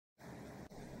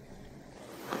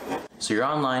So you're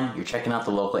online, you're checking out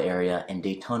the local area, and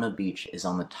Daytona Beach is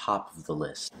on the top of the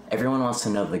list. Everyone wants to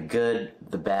know the good,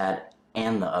 the bad,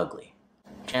 and the ugly.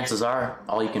 Chances are,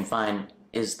 all you can find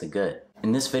is the good.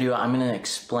 In this video, I'm going to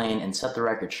explain and set the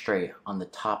record straight on the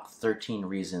top 13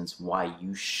 reasons why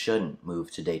you shouldn't move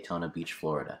to Daytona Beach,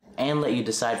 Florida, and let you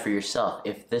decide for yourself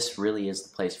if this really is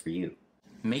the place for you.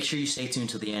 Make sure you stay tuned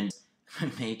to the end.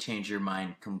 It may change your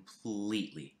mind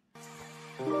completely.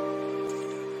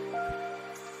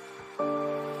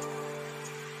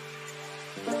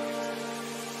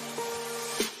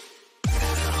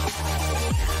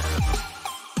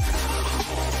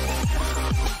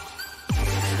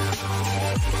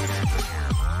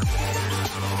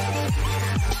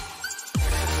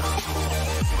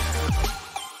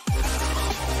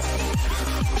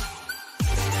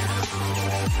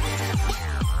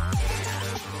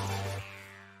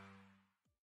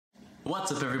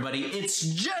 What's up, everybody? It's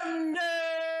Jimdin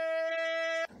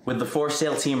with the For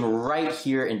Sale team right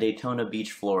here in Daytona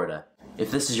Beach, Florida.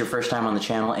 If this is your first time on the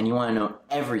channel and you want to know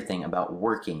everything about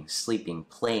working, sleeping,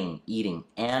 playing, eating,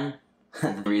 and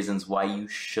the reasons why you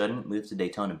shouldn't move to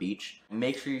Daytona Beach,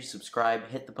 make sure you subscribe,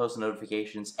 hit the post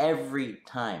notifications every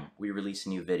time we release a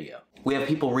new video. We have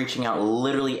people reaching out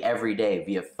literally every day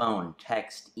via phone,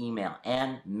 text, email,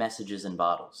 and messages in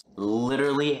bottles.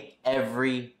 Literally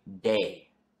every day.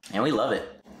 And we love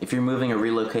it. If you're moving or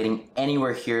relocating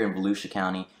anywhere here in Volusia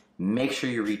County, make sure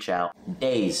you reach out.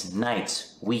 Days,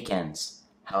 nights, weekends,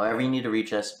 however you need to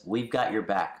reach us, we've got your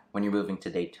back when you're moving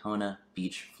to Daytona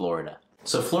Beach, Florida.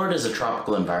 So Florida is a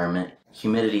tropical environment.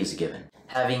 Humidity is a given.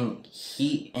 Having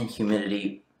heat and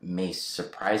humidity may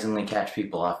surprisingly catch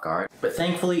people off guard, but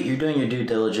thankfully you're doing your due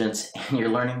diligence and you're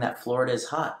learning that Florida is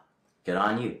hot. Good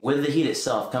on you. With the heat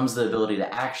itself comes the ability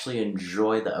to actually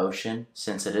enjoy the ocean,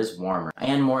 since it is warmer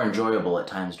and more enjoyable at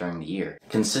times during the year.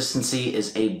 Consistency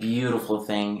is a beautiful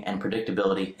thing, and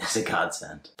predictability is a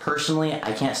godsend. Personally,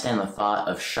 I can't stand the thought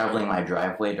of shoveling my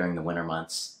driveway during the winter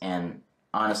months, and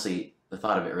honestly, the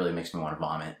thought of it really makes me want to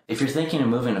vomit. If you're thinking of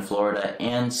moving to Florida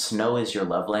and snow is your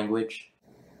love language,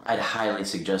 I'd highly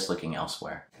suggest looking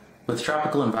elsewhere. With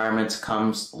tropical environments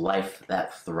comes life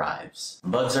that thrives.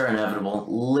 Bugs are inevitable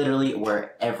literally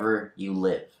wherever you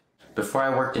live. Before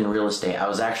I worked in real estate, I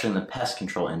was actually in the pest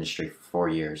control industry for 4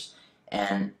 years,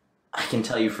 and I can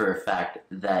tell you for a fact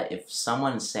that if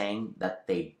someone's saying that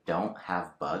they don't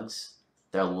have bugs,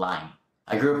 they're lying.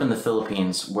 I grew up in the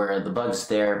Philippines, where the bugs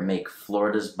there make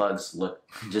Florida's bugs look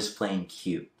just plain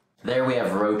cute. There we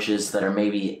have roaches that are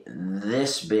maybe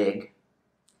this big,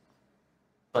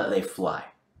 but they fly.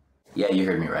 Yeah, you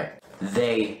heard me right.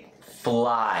 They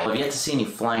fly. I've yet to see any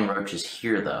flying roaches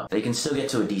here, though. They can still get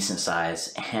to a decent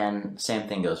size, and same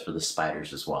thing goes for the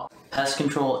spiders as well. Pest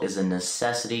control is a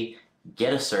necessity.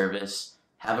 Get a service,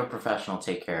 have a professional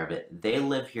take care of it. They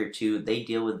live here too. They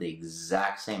deal with the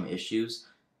exact same issues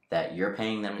that you're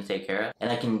paying them to take care of, and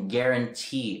I can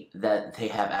guarantee that they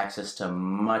have access to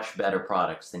much better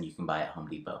products than you can buy at Home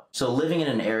Depot. So living in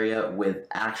an area with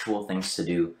actual things to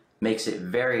do makes it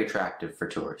very attractive for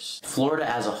tourists. Florida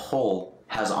as a whole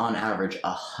has on average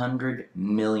 100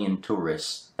 million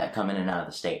tourists that come in and out of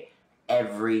the state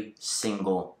every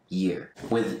single year,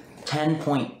 with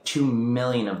 10.2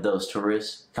 million of those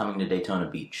tourists coming to Daytona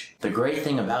Beach. The great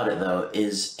thing about it, though,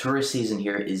 is tourist season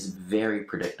here is very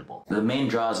predictable. The main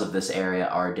draws of this area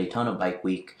are Daytona Bike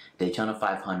Week, Daytona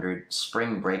 500,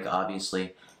 Spring Break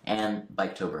obviously, and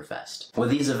Biketoberfest. With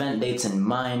these event dates in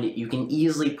mind, you can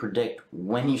easily predict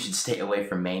when you should stay away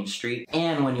from Main Street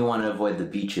and when you want to avoid the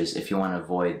beaches if you want to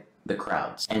avoid the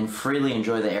crowds, and freely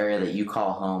enjoy the area that you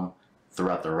call home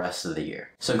throughout the rest of the year.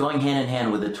 So going hand in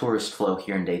hand with the tourist flow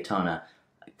here in Daytona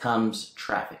comes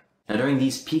traffic. Now during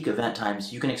these peak event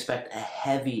times, you can expect a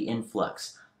heavy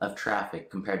influx of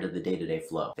traffic compared to the day-to-day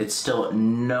flow. It's still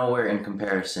nowhere in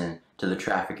comparison to the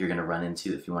traffic you're going to run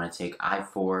into if you want to take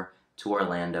I-4 to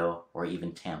Orlando or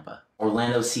even Tampa.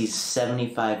 Orlando sees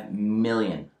 75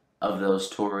 million of those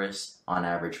tourists on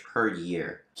average per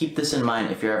year. Keep this in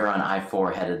mind if you're ever on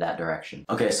I-4 headed that direction.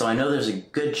 Okay, so I know there's a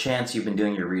good chance you've been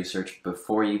doing your research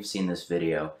before you've seen this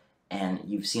video, and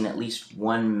you've seen at least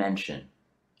one mention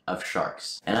of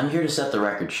sharks. And I'm here to set the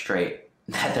record straight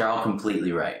that they're all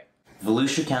completely right.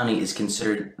 Volusia County is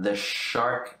considered the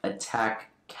shark attack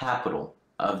capital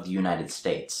of the United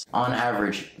States. On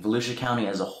average, Volusia County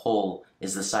as a whole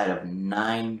is the site of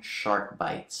 9 shark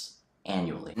bites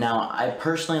annually. Now, I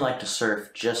personally like to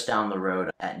surf just down the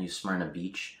road at New Smyrna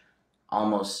Beach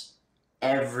almost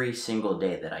every single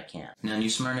day that I can. Now, New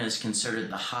Smyrna is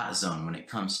considered the hot zone when it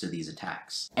comes to these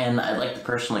attacks. And I'd like to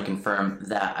personally confirm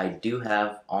that I do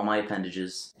have all my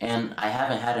appendages, and I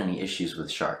haven't had any issues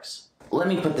with sharks. Let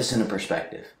me put this into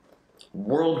perspective.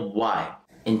 Worldwide,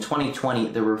 in 2020,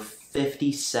 there were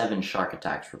 57 shark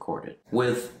attacks recorded,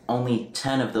 with only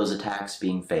 10 of those attacks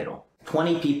being fatal.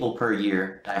 20 people per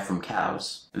year die from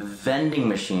cows. Vending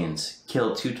machines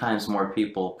kill 2 times more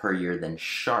people per year than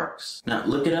sharks. Now,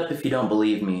 look it up if you don't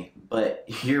believe me, but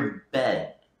your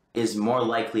bed is more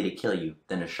likely to kill you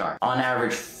than a shark. On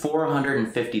average,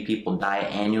 450 people die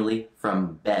annually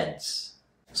from beds.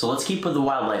 So let's keep with the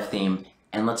wildlife theme,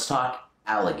 and let's talk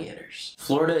alligators.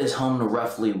 Florida is home to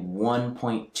roughly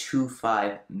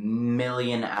 1.25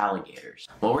 million alligators.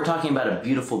 While we're talking about a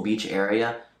beautiful beach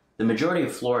area, the majority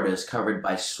of Florida is covered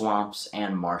by swamps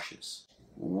and marshes,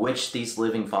 which these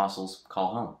living fossils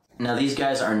call home. Now, these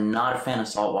guys are not a fan of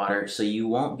saltwater, so you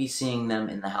won't be seeing them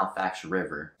in the Halifax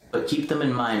River, but keep them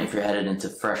in mind if you're headed into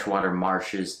freshwater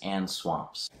marshes and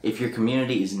swamps. If your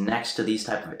community is next to these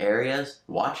type of areas,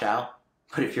 watch out,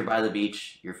 but if you're by the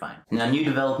beach, you're fine. Now, new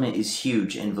development is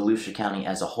huge in Volusia County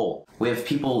as a whole. We have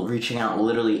people reaching out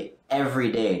literally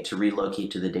every day to relocate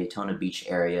to the Daytona Beach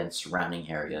area and surrounding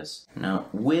areas. Now,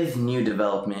 with new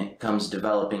development comes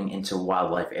developing into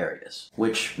wildlife areas,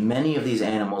 which many of these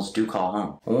animals do call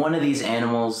home. One of these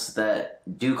animals that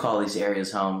do call these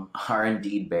areas home are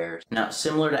indeed bears. Now,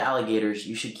 similar to alligators,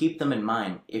 you should keep them in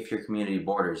mind if your community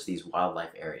borders these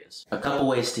wildlife areas. A couple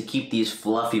ways to keep these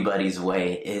fluffy buddies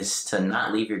away is to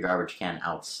not leave your garbage can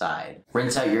outside.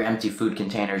 Rinse out your empty food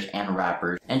containers and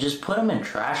wrappers, and just put them in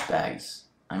trash bags.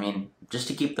 I mean, just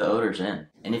to keep the odors in.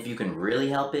 And if you can really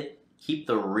help it, keep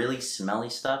the really smelly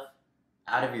stuff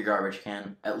out of your garbage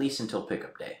can, at least until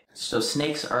pickup day. So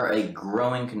snakes are a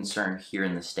growing concern here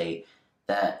in the state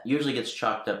that usually gets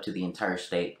chalked up to the entire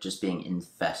state just being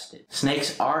infested.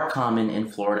 Snakes are common in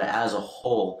Florida as a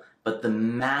whole, but the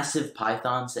massive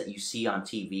pythons that you see on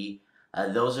TV,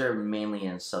 those are mainly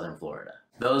in southern Florida.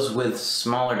 Those with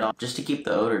smaller dogs, just to keep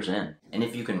the odors in. And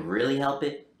if you can really help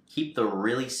it, keep the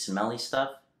really smelly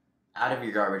stuff out of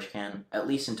your garbage can, at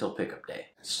least until pickup day.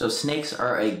 So snakes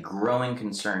are a growing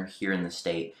concern here in the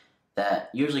state that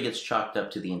usually gets chalked up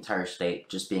to the entire state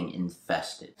just being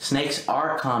infested. Snakes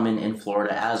are common in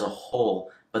Florida as a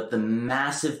whole, but the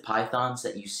massive pythons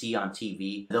that you see on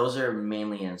TV, those are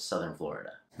mainly in southern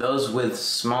Florida. Those with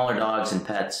smaller dogs and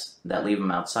pets that leave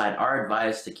them outside are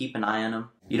advised to keep an eye on them.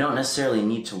 You don't necessarily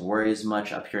need to worry as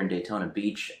much up here in Daytona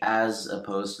Beach as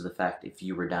opposed to the fact if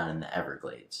you were down in the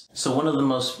Everglades. So one of the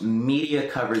most media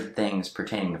covered things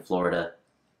pertaining to Florida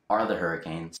are the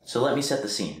hurricanes. So let me set the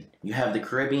scene. You have the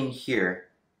Caribbean here,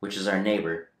 which is our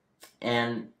neighbor,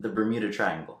 and the Bermuda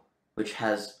Triangle, which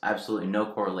has absolutely no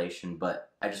correlation,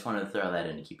 but I just wanted to throw that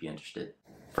in to keep you interested.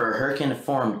 For a hurricane to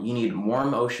form, you need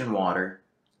warm ocean water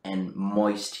and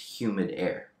moist, humid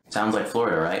air. Sounds like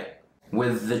Florida, right?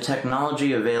 With the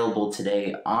technology available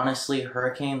today, honestly,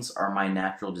 hurricanes are my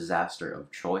natural disaster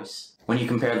of choice when you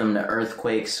compare them to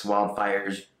earthquakes,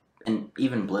 wildfires, and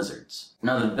even blizzards.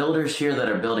 Now, the builders here that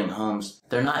are building homes,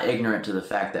 they're not ignorant to the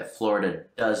fact that Florida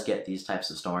does get these types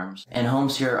of storms, and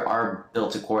homes here are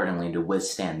built accordingly to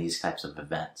withstand these types of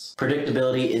events.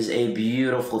 Predictability is a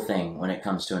beautiful thing when it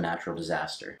comes to a natural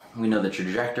disaster. We know the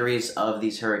trajectories of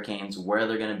these hurricanes, where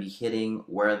they're going to be hitting,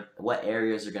 what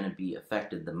areas are going to be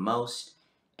affected the most,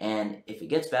 and if it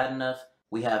gets bad enough,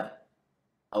 we have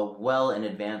a well in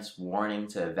advance warning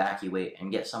to evacuate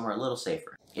and get somewhere a little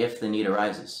safer if the need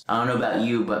arises. I don't know about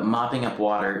you, but mopping up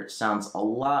water sounds a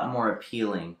lot more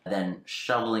appealing than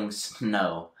shoveling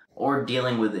snow or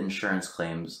dealing with insurance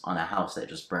claims on a house that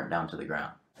just burnt down to the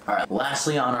ground. Alright,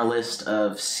 lastly on our list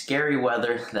of scary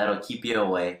weather that'll keep you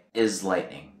away is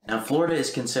lightning. Now, Florida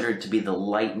is considered to be the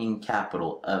lightning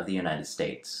capital of the United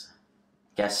States.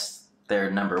 Guess they're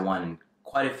number one in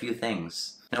quite a few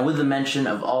things. Now, with the mention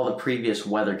of all the previous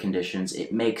weather conditions,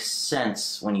 it makes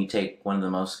sense when you take one of the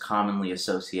most commonly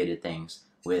associated things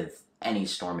with any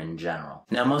storm in general.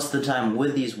 Now, most of the time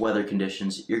with these weather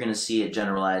conditions, you're going to see it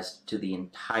generalized to the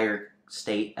entire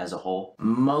state as a whole.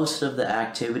 Most of the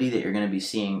activity that you're going to be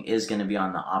seeing is going to be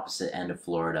on the opposite end of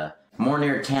Florida, more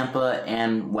near Tampa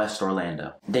and West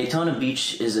Orlando. Daytona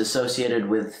Beach is associated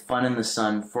with fun in the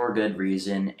sun for good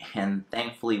reason, and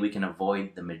thankfully we can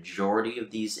avoid the majority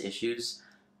of these issues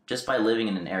just by living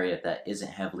in an area that isn't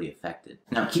heavily affected.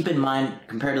 Now, keep in mind,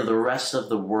 compared to the rest of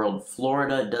the world,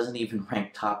 Florida doesn't even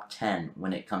rank top 10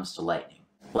 when it comes to lightning.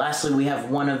 Lastly, we have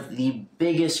one of the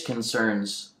biggest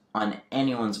concerns on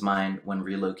anyone's mind when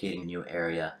relocating a new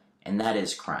area, and that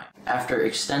is crime. After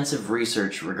extensive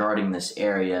research regarding this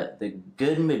area, the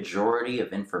good majority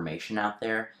of information out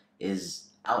there is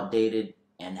outdated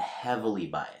and heavily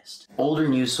biased. Older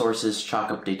news sources chalk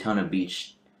up Daytona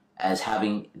Beach as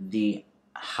having the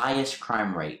highest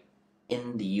crime rate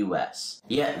in the US.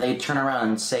 Yet they turn around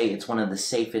and say it's one of the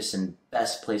safest and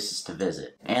best places to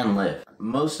visit and live.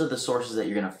 Most of the sources that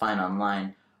you're going to find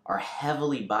online are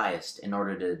heavily biased in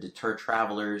order to deter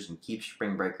travelers and keep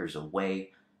spring breakers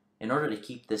away, in order to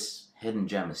keep this hidden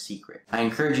gem a secret. I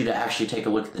encourage you to actually take a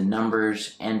look at the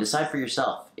numbers and decide for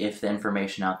yourself if the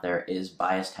information out there is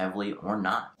biased heavily or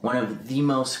not. One of the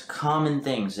most common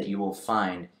things that you will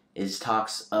find is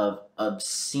talks of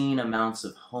obscene amounts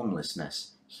of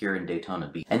homelessness here in Daytona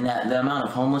Beach. And that the amount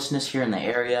of homelessness here in the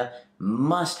area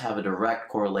must have a direct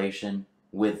correlation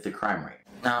with the crime rate.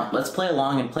 Now, let's play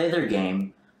along and play their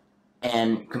game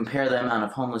and compare the amount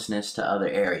of homelessness to other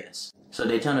areas. So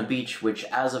Daytona Beach, which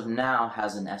as of now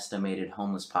has an estimated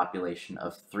homeless population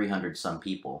of 300 some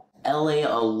people, LA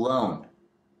alone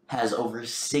has over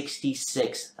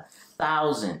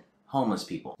 66,000 homeless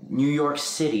people. New York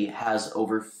City has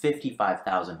over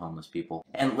 55,000 homeless people.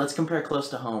 And let's compare close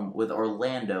to home with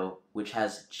Orlando, which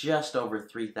has just over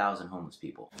 3,000 homeless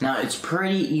people. Now, it's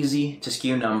pretty easy to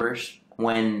skew numbers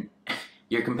when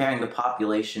you're comparing the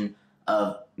population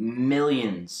of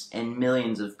millions and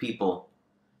millions of people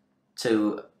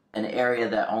to an area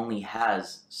that only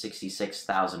has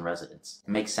 66,000 residents.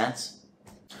 Makes sense?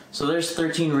 So there's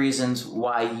 13 reasons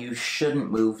why you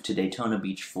shouldn't move to Daytona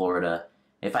Beach, Florida.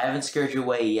 If I haven't scared you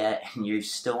away yet and you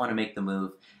still want to make the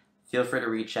move, feel free to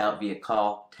reach out via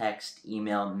call, text,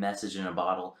 email, message in a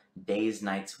bottle, days,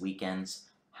 nights, weekends,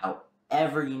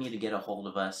 however you need to get a hold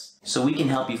of us, so we can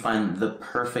help you find the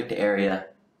perfect area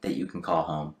that you can call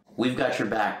home. We've got your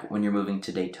back when you're moving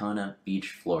to Daytona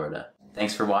Beach, Florida.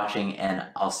 Thanks for watching, and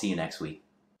I'll see you next week.